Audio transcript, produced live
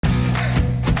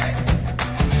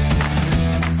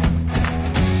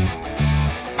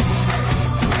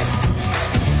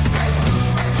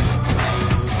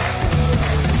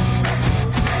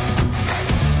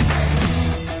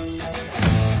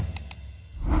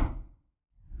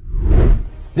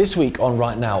This week on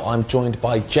Right Now, I'm joined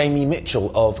by Jaimee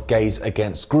Michell of Gays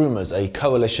Against Groomers, a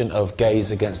coalition of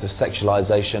gays against the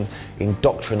sexualisation,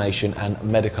 indoctrination and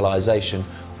medicalisation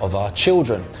of our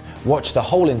children. Watch the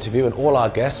whole interview and all our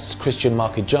guests, Christian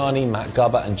Markijani, Matt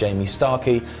Gubber and Jamie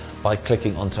Starkey, by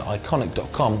clicking onto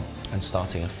iconic.com and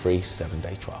starting a free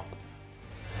 7-day trial.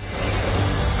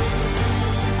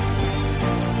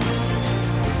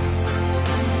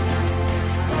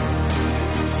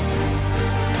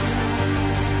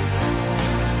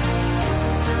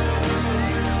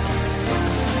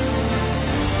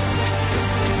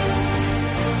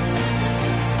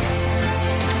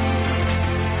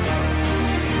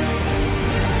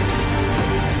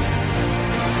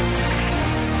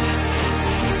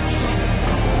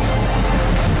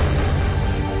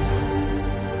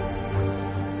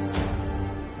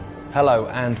 Hello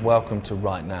and welcome to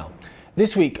Right Now.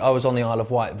 This week I was on the Isle of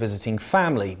Wight visiting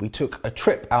family. We took a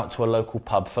trip out to a local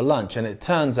pub for lunch, and it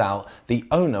turns out the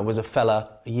owner was a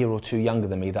fella a year or two younger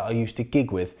than me that I used to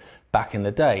gig with back in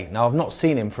the day. Now, I've not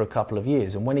seen him for a couple of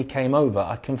years, and when he came over,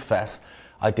 I confess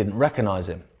I didn't recognise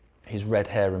him. His red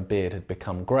hair and beard had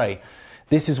become grey.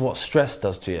 "This is what stress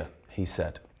does to you," he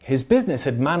said. His business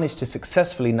had managed to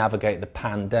successfully navigate the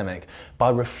pandemic by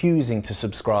refusing to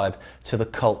subscribe to the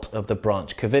cult of the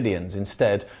branch Covidians,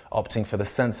 instead opting for the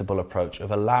sensible approach of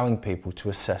allowing people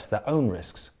to assess their own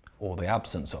risks, or the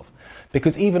absence of.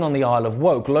 Because even on the Isle of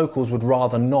Woke, locals would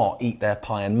rather not eat their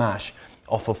pie and mash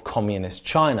off of communist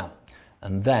China.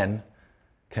 And then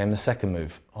came the second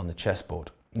move on the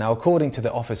chessboard. Now, according to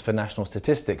the Office for National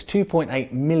Statistics,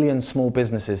 2.8 million small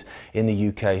businesses in the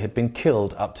UK had been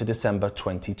killed up to December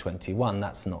 2021.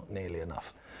 That's not nearly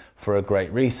enough for a great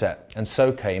reset. And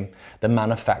so came the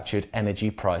manufactured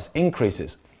energy price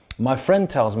increases. My friend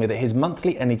tells me that his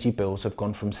monthly energy bills have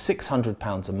gone from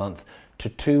 £600 a month to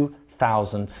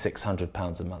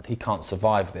 £2,600 a month. He can't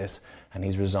survive this, and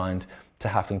he's resigned to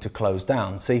having to close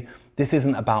down. See, this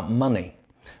isn't about money.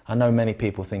 I know many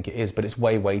people think it is, but it's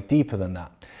way, way deeper than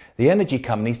that. The energy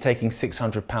company's taking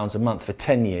 £600 a month for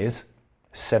 10 years,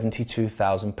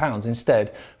 £72,000.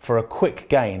 Instead, for a quick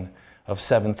gain of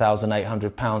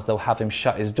 £7,800, they'll have him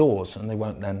shut his doors and they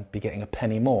won't then be getting a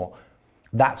penny more.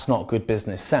 That's not good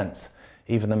business sense.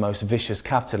 Even the most vicious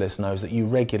capitalist knows that you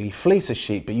regularly fleece a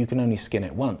sheep, but you can only skin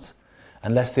it once.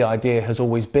 Unless the idea has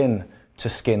always been to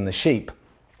skin the sheep.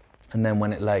 And then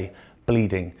when it lay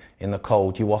bleeding in the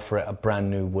cold, you offer it a brand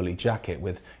new woolly jacket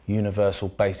with universal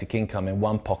basic income in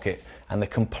one pocket and the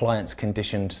compliance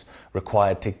conditions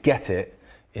required to get it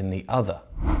in the other.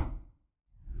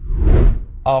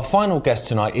 Our final guest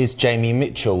tonight is Jaimee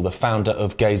Michell, the founder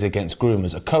of Gays Against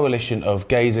Groomers, a coalition of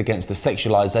gays against the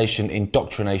sexualisation,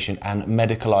 indoctrination and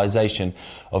medicalisation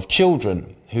of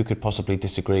children. Who could possibly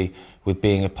disagree with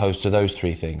being opposed to those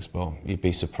three things? Well, you'd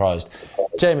be surprised.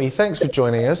 Jaimee, thanks for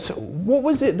joining us. What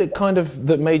was it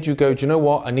that made you go, do you know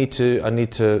what, I need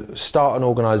to start an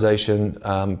organisation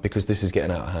because this is getting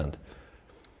out of hand?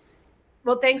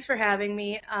 Well, thanks for having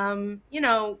me.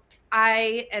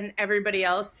 I and everybody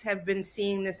else have been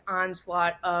seeing this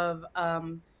onslaught of,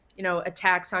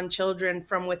 attacks on children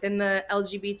from within the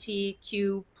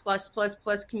LGBTQ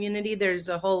plus community. There's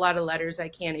a whole lot of letters I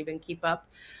can't even keep up.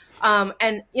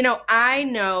 I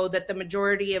know that the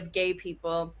majority of gay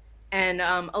people and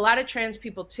a lot of trans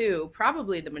people too,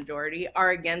 probably the majority,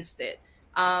 are against it.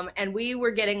 And we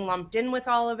were getting lumped in with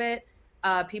all of it.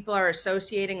 People are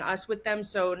associating us with them.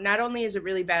 So not only is it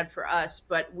really bad for us,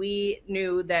 but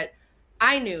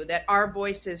I knew that our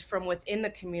voices from within the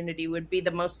community would be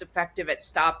the most effective at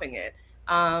stopping it,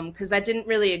 because that didn't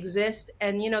really exist.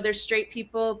 And, there's straight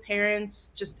people, parents,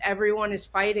 just everyone is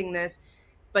fighting this,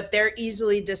 but they're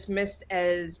easily dismissed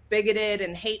as bigoted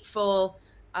and hateful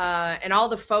and all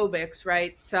the phobics,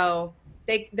 right? So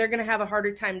they're going to have a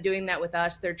harder time doing that with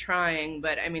us. They're trying,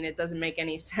 but I mean, it doesn't make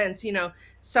any sense.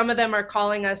 Some of them are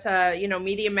calling us,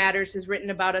 Media Matters has written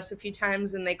about us a few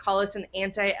times, and they call us an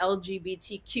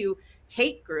anti-LGBTQ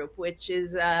hate group, which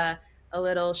is a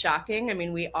little shocking. I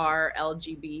mean, we are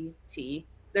LGBT.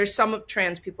 There's some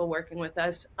trans people working with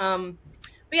us. But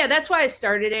yeah, that's why I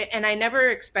started it. And I never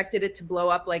expected it to blow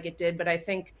up like it did. But I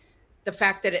think the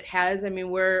fact that it has, I mean,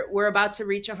 we're about to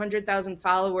reach 100,000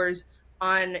 followers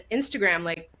on Instagram,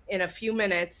 like in a few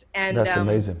minutes. And that's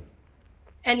amazing.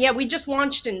 And yeah, we just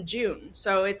launched in June.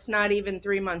 So it's not even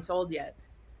 3 months old yet.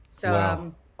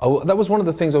 So wow. That was one of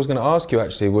the things I was going to ask you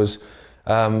actually was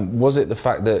it the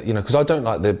fact that, because I don't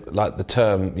like the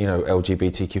term,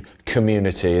 LGBTQ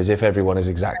community, as if everyone is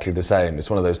exactly the same. It's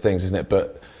one of those things, isn't it?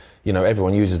 But,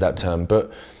 everyone uses that term.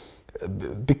 But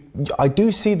I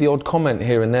do see the odd comment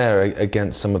here and there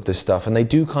against some of this stuff, and they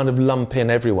do kind of lump in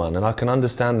everyone, and I can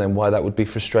understand then why that would be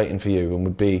frustrating for you and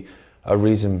would be a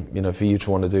reason, for you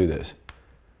to want to do this.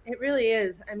 It really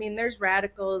is. I mean, there's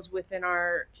radicals within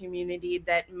our community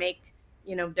that make,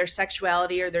 their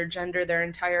sexuality or their gender their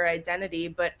entire identity.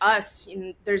 But us,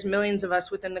 there's millions of us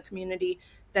within the community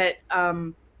that,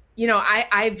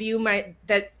 I view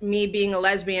me being a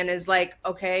lesbian is like,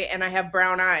 okay, and I have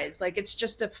brown eyes. Like, it's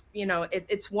just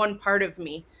it's one part of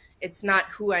me. It's not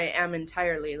who I am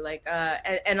entirely. Like,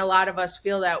 and a lot of us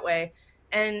feel that way.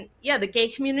 And yeah, the gay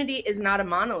community is not a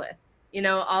monolith.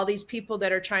 All these people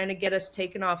that are trying to get us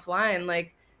taken offline,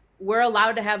 like, we're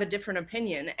allowed to have a different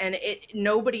opinion, and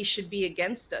nobody should be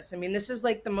against us. I mean, this is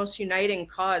like the most uniting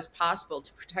cause possible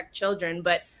to protect children.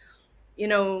 But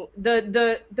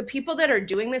the people that are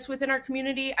doing this within our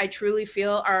community, I truly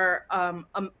feel are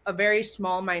a very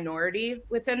small minority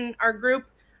within our group.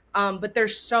 But they're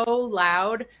so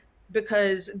loud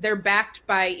because they're backed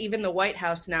by even the White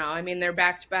House now. I mean, they're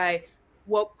backed by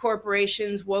woke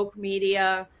corporations, woke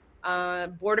media,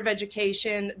 Board of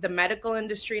Education, the medical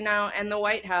industry now, and the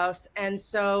White House. And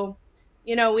so,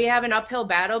 we have an uphill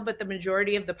battle, but the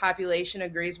majority of the population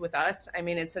agrees with us. I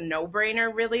mean, it's a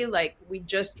no-brainer, really. Like, we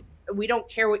don't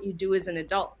care what you do as an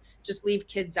adult. Just leave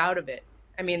kids out of it.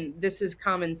 I mean, this is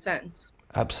common sense.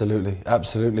 Absolutely,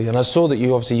 absolutely. And I saw that you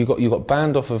got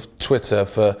banned off of Twitter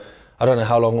for, I don't know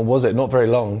how long was it, not very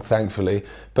long, thankfully.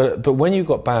 But when you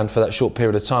got banned for that short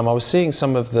period of time, I was seeing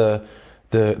some of the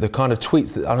kind of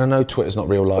tweets that, and I know Twitter's not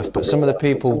real life, but some of the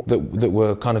people that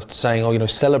were kind of saying,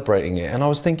 celebrating it. And I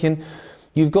was thinking,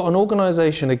 you've got an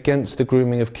organisation against the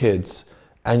grooming of kids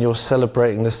and you're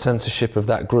celebrating the censorship of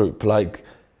that group. Like,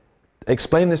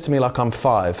 explain this to me like I'm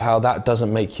 5, how that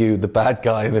doesn't make you the bad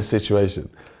guy in this situation.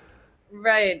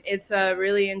 Right. It's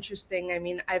really interesting. I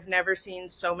mean, I've never seen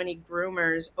so many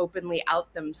groomers openly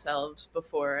out themselves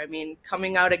before. I mean,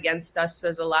 coming out against us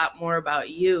says a lot more about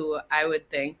you, I would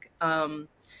think. And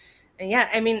yeah,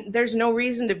 I mean, there's no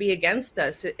reason to be against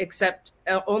us except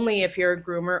only if you're a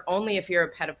groomer, only if you're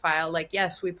a pedophile. Like,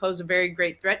 yes, we pose a very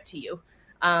great threat to you.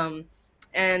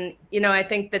 And, I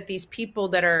think that these people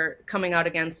that are coming out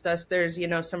against us, there's,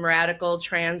 some radical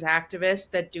trans activists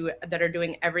that are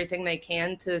doing everything they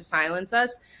can to silence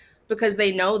us because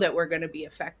they know that we're going to be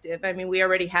effective. I mean, we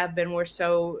already have been. We're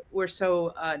so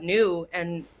new,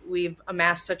 and we've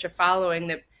amassed such a following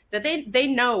that they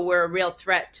know we're a real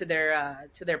threat to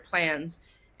their plans,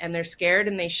 and they're scared,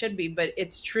 and they should be. But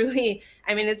it's truly,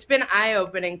 I mean, it's been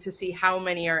eye-opening to see how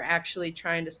many are actually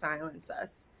trying to silence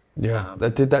us. Yeah,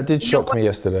 that did shock me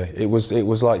yesterday. It was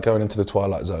like going into the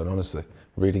Twilight Zone, honestly,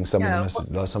 reading some of the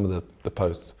messages, like some of the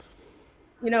posts.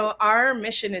 Our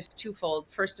mission is twofold.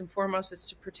 First and foremost, it's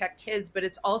to protect kids, but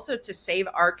it's also to save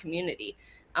our community.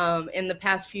 In the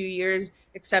past few years,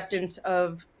 acceptance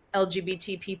of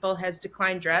LGBT people has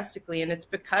declined drastically, and it's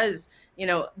because,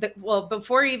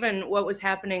 before even what was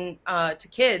happening to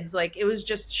kids, like, it was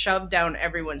just shoved down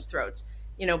everyone's throats,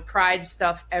 pride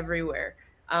stuff everywhere.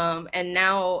 And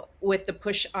now with the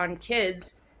push on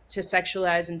kids to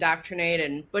sexualize, indoctrinate,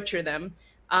 and butcher them,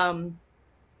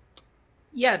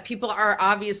 people are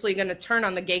obviously going to turn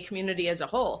on the gay community as a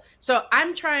whole. So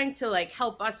I'm trying to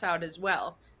help us out as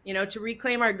well, to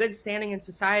reclaim our good standing in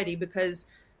society, because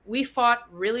we fought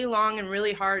really long and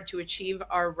really hard to achieve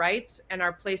our rights and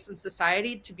our place in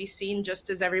society to be seen just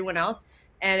as everyone else.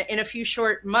 And in a few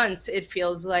short months, it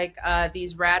feels like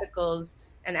these radicals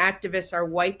and activists are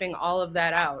wiping all of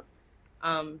that out.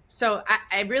 So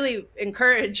I really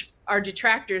encourage our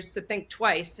detractors to think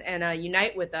twice and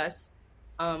unite with us.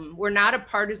 We're not a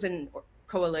partisan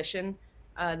coalition.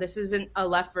 This isn't a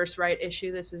left versus right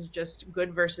issue. This is just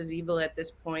good versus evil at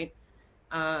this point.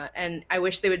 And I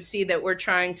wish they would see that we're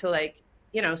trying to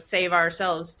save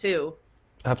ourselves too.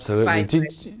 Absolutely.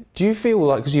 Do you feel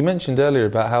like, because you mentioned earlier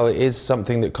about how it is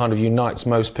something that kind of unites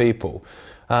most people,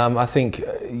 I think,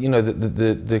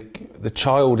 the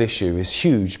child issue is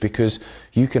huge, because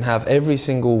you can have every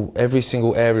single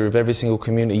area of every single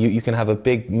community. You can have a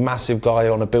big, massive guy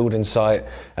on a building site,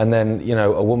 and then,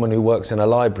 a woman who works in a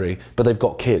library, but they've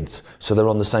got kids, so they're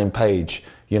on the same page,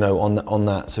 on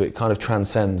that. So it kind of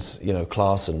transcends,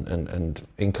 class and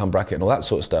income bracket and all that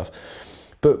sort of stuff.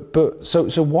 But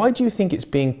so why do you think it's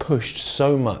being pushed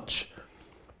so much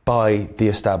by the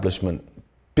establishment?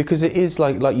 Because it is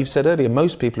like you've said earlier,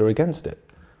 most people are against it.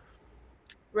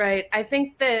 Right. I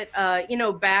think that,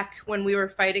 back when we were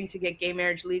fighting to get gay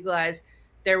marriage legalized,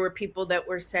 there were people that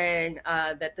were saying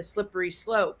that the slippery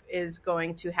slope is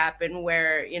going to happen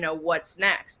where, what's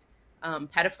next?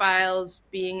 pedophiles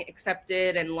being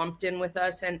accepted and lumped in with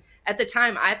us. And at the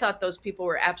time, I thought those people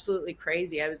were absolutely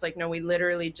crazy. I was like, no, we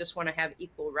literally just want to have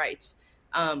equal rights.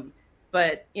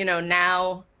 But,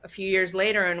 now a few years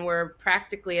later, and we're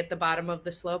practically at the bottom of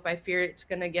the slope, I fear it's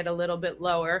going to get a little bit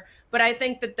lower. But I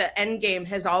think that the end game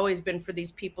has always been for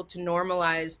these people to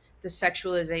normalize the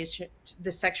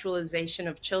sexualization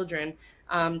of children,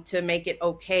 to make it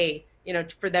okay,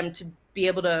 for them to be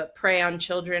able to prey on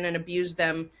children and abuse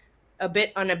them a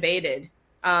bit unabated,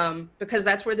 because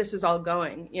that's where this is all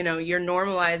going. You're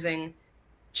normalizing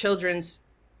children's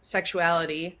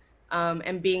sexuality,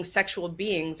 and being sexual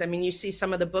beings. I mean, you see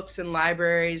some of the books in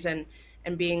libraries and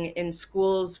being in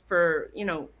schools for,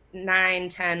 9,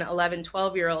 10, 11,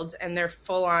 12-year-olds, and they're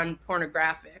full on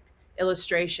pornographic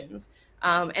illustrations.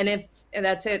 And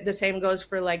that's it, the same goes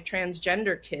for like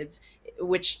transgender kids,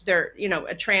 which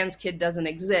a trans kid doesn't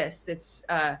exist. It's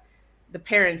the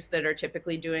parents that are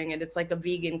typically doing it. It's like a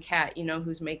vegan cat,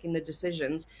 who's making the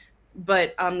decisions.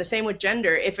 But the same with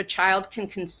gender. If a child can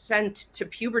consent to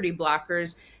puberty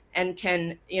blockers and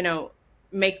can,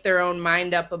 make their own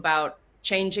mind up about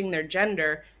changing their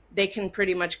gender, they can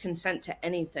pretty much consent to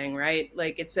anything, right?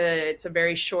 Like it's a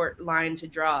very short line to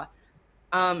draw.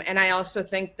 And I also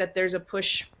think that there's a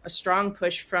strong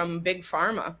push from big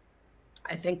pharma.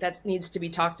 I think that needs to be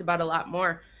talked about a lot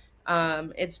more.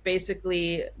 It's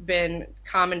basically been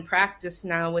common practice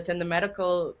now within the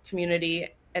medical community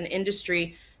and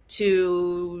industry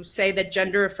to say that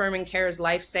gender affirming care is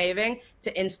life-saving,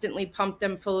 to instantly pump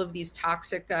them full of these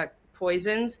toxic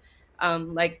poisons,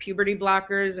 like puberty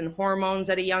blockers and hormones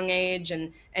at a young age,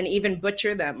 and even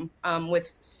butcher them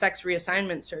with sex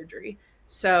reassignment surgery.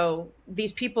 So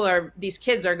these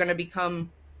kids are going to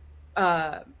become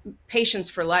patients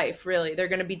for life, really. They're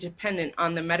going to be dependent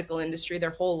on the medical industry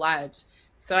their whole lives.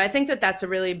 So I think that that's a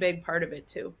really big part of it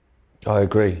too. I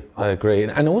agree.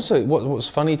 And also what's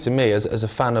funny to me as a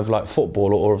fan of like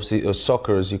football, or obviously or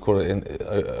soccer as you call it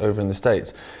over in the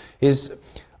States, is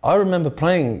I remember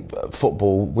playing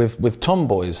football with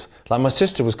tomboys. Like my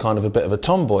sister was kind of a bit of a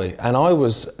tomboy, and I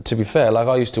was, to be fair, like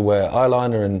I used to wear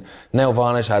eyeliner and nail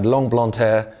varnish. I had long blonde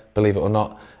hair, believe it or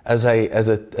not, as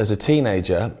a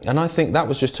teenager, and I think that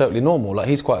was just totally normal. Like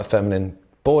he's quite a feminine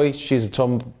boy, she's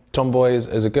a tomboy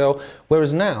as a girl.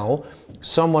 Whereas now,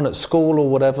 someone at school or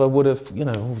whatever would have,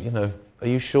 are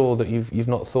you sure that you've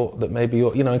not thought that maybe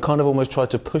you're, and kind of almost tried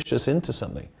to push us into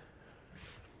something.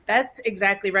 That's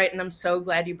exactly right. And I'm so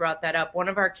glad you brought that up. One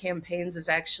of our campaigns is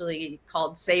actually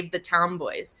called Save the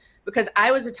Tomboys, because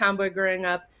I was a tomboy growing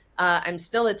up. I'm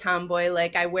still a tomboy.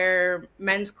 Like I wear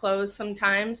men's clothes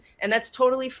sometimes, and that's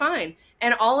totally fine.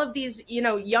 And all of these,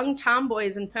 young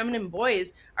tomboys and feminine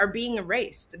boys are being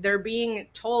erased. They're being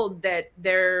told that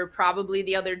they're probably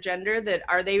the other gender. That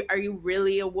are you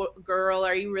really a girl?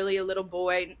 Are you really a little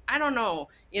boy? I don't know.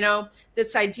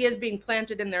 This idea is being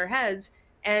planted in their heads.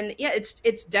 And yeah,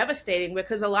 it's devastating,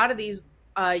 because a lot of these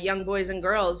young boys and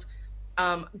girls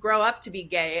grow up to be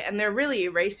gay, and they're really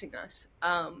erasing us.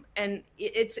 And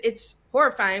it's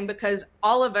horrifying, because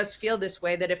all of us feel this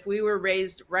way, that if we were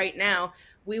raised right now,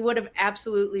 we would have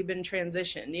absolutely been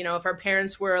transitioned. If our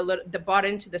parents were bought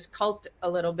into this cult a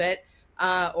little bit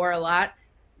or a lot,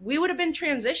 we would have been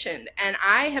transitioned. And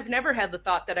I have never had the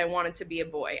thought that I wanted to be a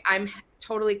boy. I'm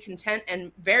totally content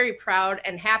and very proud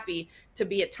and happy to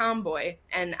be a tomboy,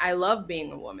 and I love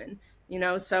being a woman.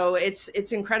 So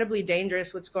it's incredibly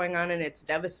dangerous what's going on, and it's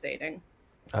devastating.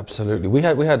 Absolutely. We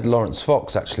had Lawrence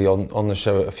Fox actually on the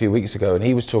show a few weeks ago, and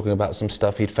he was talking about some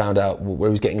stuff he'd found out where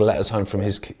he was getting letters home from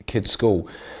his kid's school.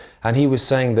 And he was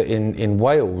saying that in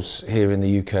Wales, here in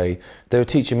the UK, they were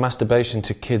teaching masturbation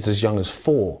to kids as young as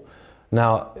 4.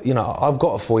 Now, I've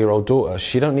got a 4-year-old daughter.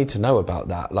 She don't need to know about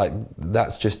that. Like,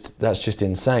 that's just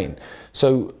insane.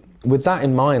 So with that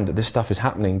in mind, that this stuff is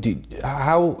happening,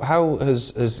 how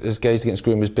has Gays Against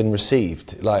Groomers been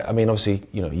received? Like, I mean, obviously,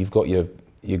 you've got your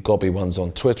gobby ones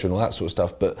on Twitter and all that sort of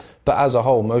stuff, but as a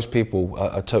whole, most people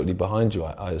are totally behind you,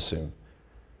 I assume.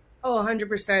 Oh,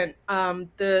 100%.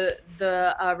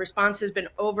 The response has been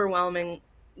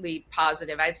overwhelmingly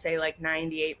positive. I'd say like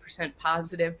 98%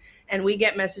 positive. And we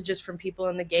get messages from people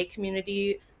in the gay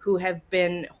community who have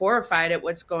been horrified at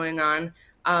what's going on.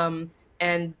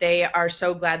 And they are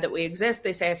so glad that we exist.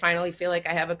 They say, I finally feel like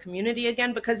I have a community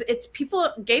again, because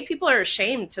gay people are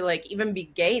ashamed to like even be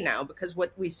gay now, because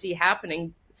what we see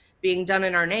happening being done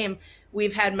in our name.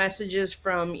 We've had messages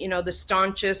from, the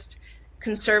staunchest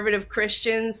conservative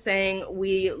Christians saying,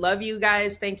 we love you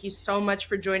guys. Thank you so much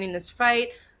for joining this fight.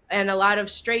 and a lot of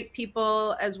straight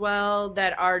people as well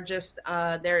that are just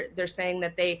they're saying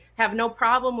that they have no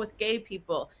problem with gay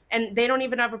people, and they don't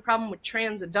even have a problem with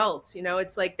trans adults. You know,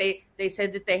 it's like they say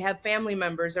that they have family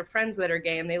members or friends that are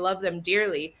gay and they love them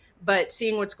dearly, but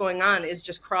seeing what's going on is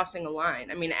just crossing a line.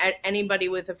 I mean, anybody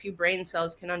with a few brain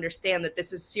cells can understand that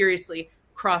this is seriously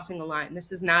crossing a line.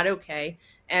 This is not okay.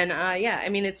 And yeah, I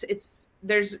mean, it's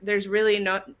there's really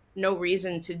no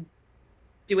reason to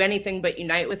do anything but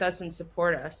unite with us and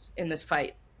support us in this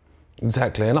fight.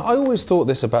 Exactly. And I always thought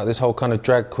this about this whole kind of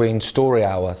drag queen story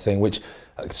hour thing, which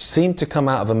seemed to come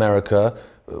out of America,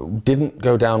 didn't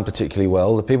go down particularly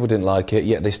well. The people didn't like it,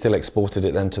 yet they still exported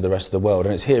it then to the rest of the world.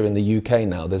 And it's here in the UK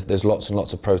now. There's lots and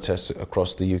lots of protests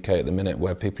across the UK at the minute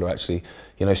where people are actually,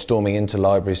 you know, storming into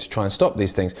libraries to try and stop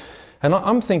these things. And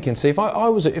I'm thinking, see, if I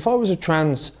was a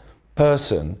trans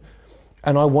person,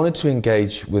 and I wanted to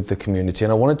engage with the community,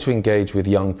 and I wanted to engage with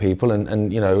young people,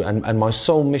 and you know, and my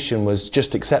sole mission was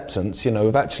just acceptance, you know,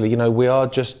 of actually, you know, we are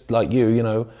just like you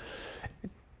know,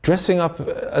 dressing up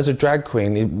as a drag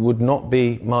queen, it would not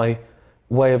be my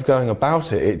way of going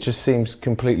about it. It just seems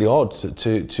completely odd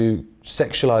to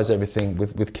sexualize everything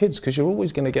with kids, because you're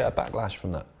always going to get a backlash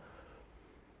from that.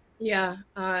 Yeah,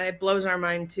 it blows our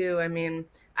mind too. I mean,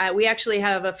 we actually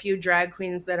have a few drag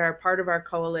queens that are part of our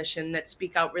coalition that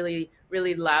speak out really,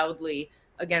 really loudly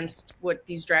against what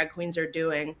these drag queens are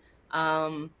doing.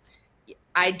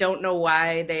 I don't know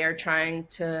why they are trying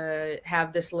to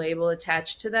have this label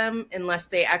attached to them unless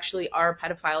they actually are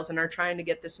pedophiles and are trying to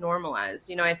get this normalized.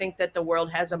 You know, I think that the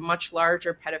world has a much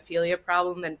larger pedophilia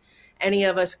problem than any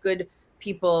of us good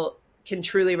people can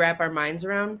truly wrap our minds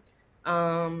around.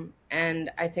 And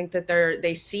I think that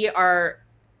they see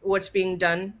what's being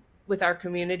done with our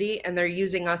community, and they're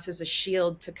using us as a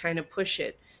shield to kind of push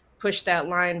that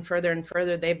line further and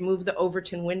further. They've moved the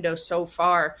Overton window so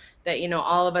far that, you know,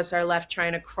 all of us are left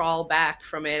trying to crawl back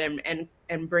from it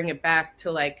and bring it back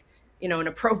to, like, you know, an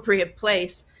appropriate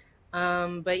place.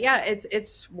 But yeah,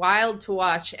 it's wild to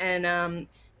watch. And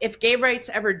if gay rights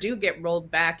ever do get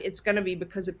rolled back, it's going to be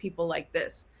because of people like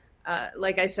this.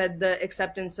 Like I said, the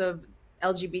acceptance of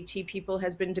LGBT people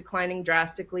has been declining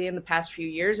drastically in the past few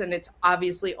years, and it's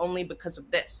obviously only because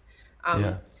of this.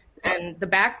 Yeah. And the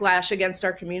backlash against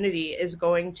our community is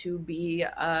going to be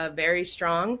very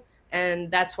strong. And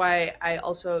that's why I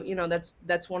also, you know,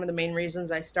 that's one of the main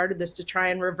reasons I started this, to try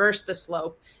and reverse the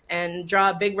slope and draw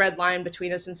a big red line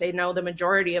between us and say, no, the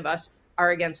majority of us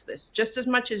are against this just as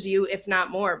much as you, if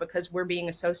not more, because we're being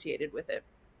associated with it.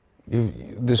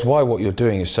 This is why what you're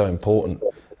doing is so important.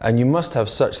 And you must have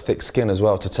such thick skin as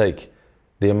well to take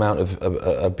the amount of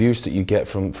abuse that you get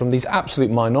from these absolute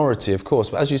minority, of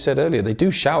course. But as you said earlier, they do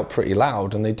shout pretty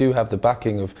loud, and they do have the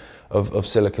backing of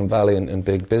Silicon Valley and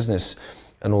big business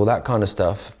and all that kind of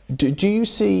stuff. Do you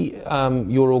see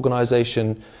your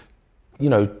organisation, you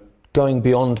know, going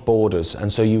beyond borders?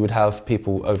 And so you would have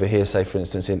people over here, say, for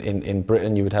instance, in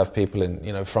Britain, you would have people in,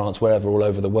 you know, France, wherever, all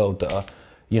over the world that are,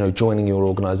 you know, joining your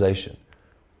organisation?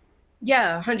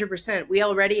 Yeah, 100%. We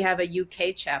already have a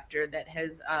UK chapter that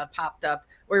has popped up.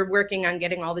 We're working on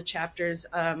getting all the chapters,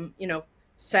 you know,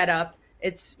 set up.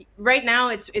 It's right now,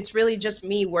 it's really just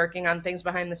me working on things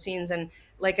behind the scenes. And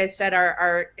like I said,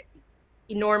 our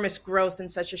enormous growth in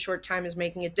such a short time is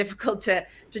making it difficult to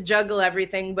juggle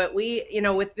everything. But we, you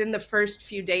know, within the first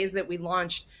few days that we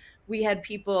launched, we had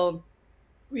people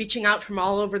reaching out from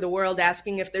all over the world,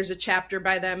 asking if there's a chapter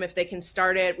by them, if they can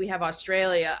start it. We have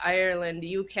Australia, Ireland,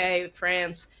 UK,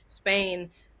 France, Spain,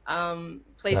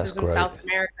 places in South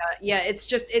America. Yeah, it's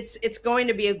just, it's going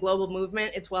to be a global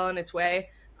movement. It's well on its way.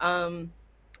 And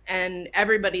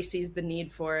everybody sees the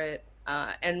need for it.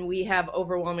 And we have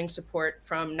overwhelming support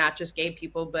from not just gay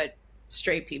people, but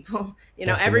straight people. You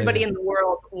know, everybody in the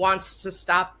world wants to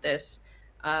stop this,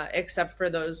 except for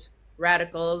those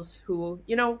radicals who,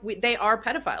 you know, they are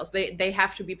pedophiles. They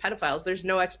have to be pedophiles. There's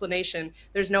no explanation.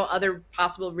 There's no other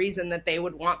possible reason that they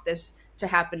would want this to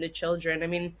happen to children. I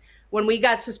mean, when we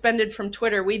got suspended from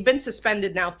Twitter, we've been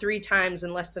suspended now 3 times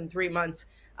in less than 3 months,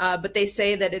 but they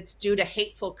say that it's due to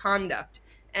hateful conduct.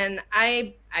 And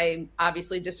I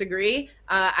obviously disagree.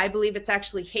 I believe it's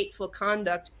actually hateful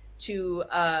conduct to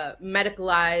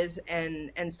medicalize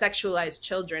and sexualize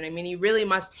children. I mean, you really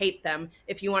must hate them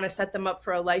if you want to set them up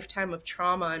for a lifetime of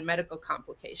trauma and medical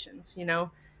complications, you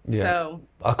know? Yeah. So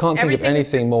I can't think of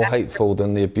anything more hateful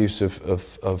than the abuse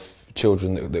of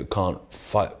children that can't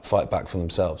fight back for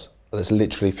themselves. That's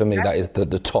literally, for me, that is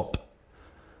the top.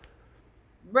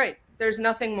 Right. There's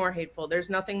nothing more hateful. There's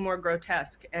nothing more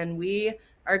grotesque. And we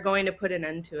are going to put an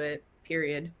end to it,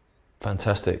 period.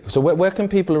 Fantastic. So where can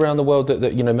people around the world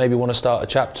that you know maybe want to start a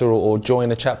chapter or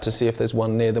join a chapter, see if there's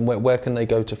one near them, where can they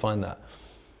go to find that?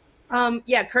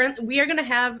 Yeah, currently we are going to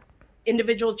have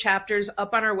individual chapters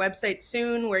up on our website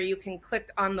soon where you can click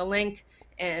on the link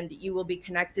and you will be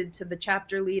connected to the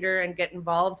chapter leader and get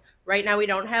involved. Right now we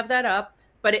don't have that up,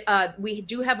 but we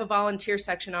do have a volunteer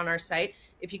section on our site.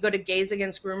 If you go to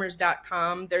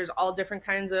gaysagainstgroomers.com, there's all different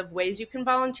kinds of ways you can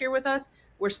volunteer with us.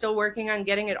 We're still working on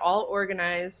getting it all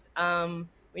organized.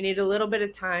 We need a little bit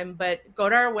of time, but go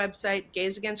to our website,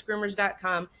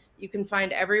 gaysagainstgroomers.com. You can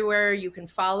find everywhere. You can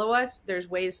follow us. There's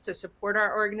ways to support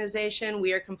our organization.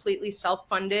 We are completely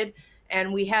self-funded,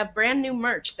 and we have brand new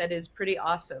merch that is pretty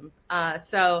awesome.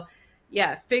 So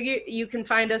yeah, you can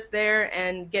find us there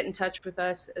and get in touch with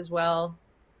us as well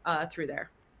through there.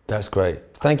 That's great.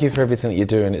 Thank you for everything that you're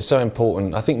doing. It's so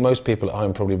important. I think most people at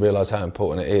home probably realise how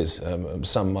important it is.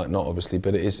 Some might not, obviously,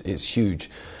 but it's huge.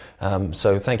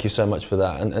 So thank you so much for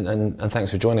that, and thanks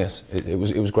for joining us. It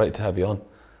was great to have you on.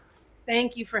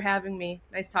 Thank you for having me.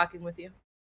 Nice talking with you.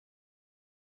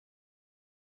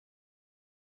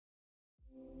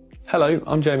 Hello,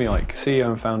 I'm Jaimee, CEO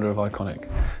and founder of Iconic.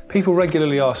 People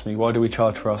regularly ask me, why do we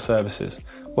charge for our services?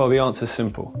 Well, the answer's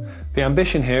simple. The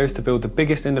ambition here is to build the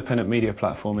biggest independent media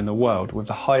platform in the world with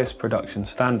the highest production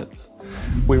standards.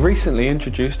 We've recently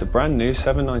introduced a brand new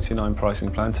 $7.99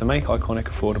 pricing plan to make Iconic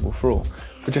affordable for all.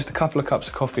 For just a couple of cups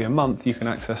of coffee a month, you can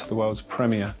access the world's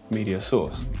premier media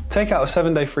source. Take out a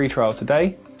 7-day free trial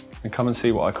today and come and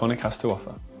see what Iconic has to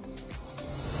offer.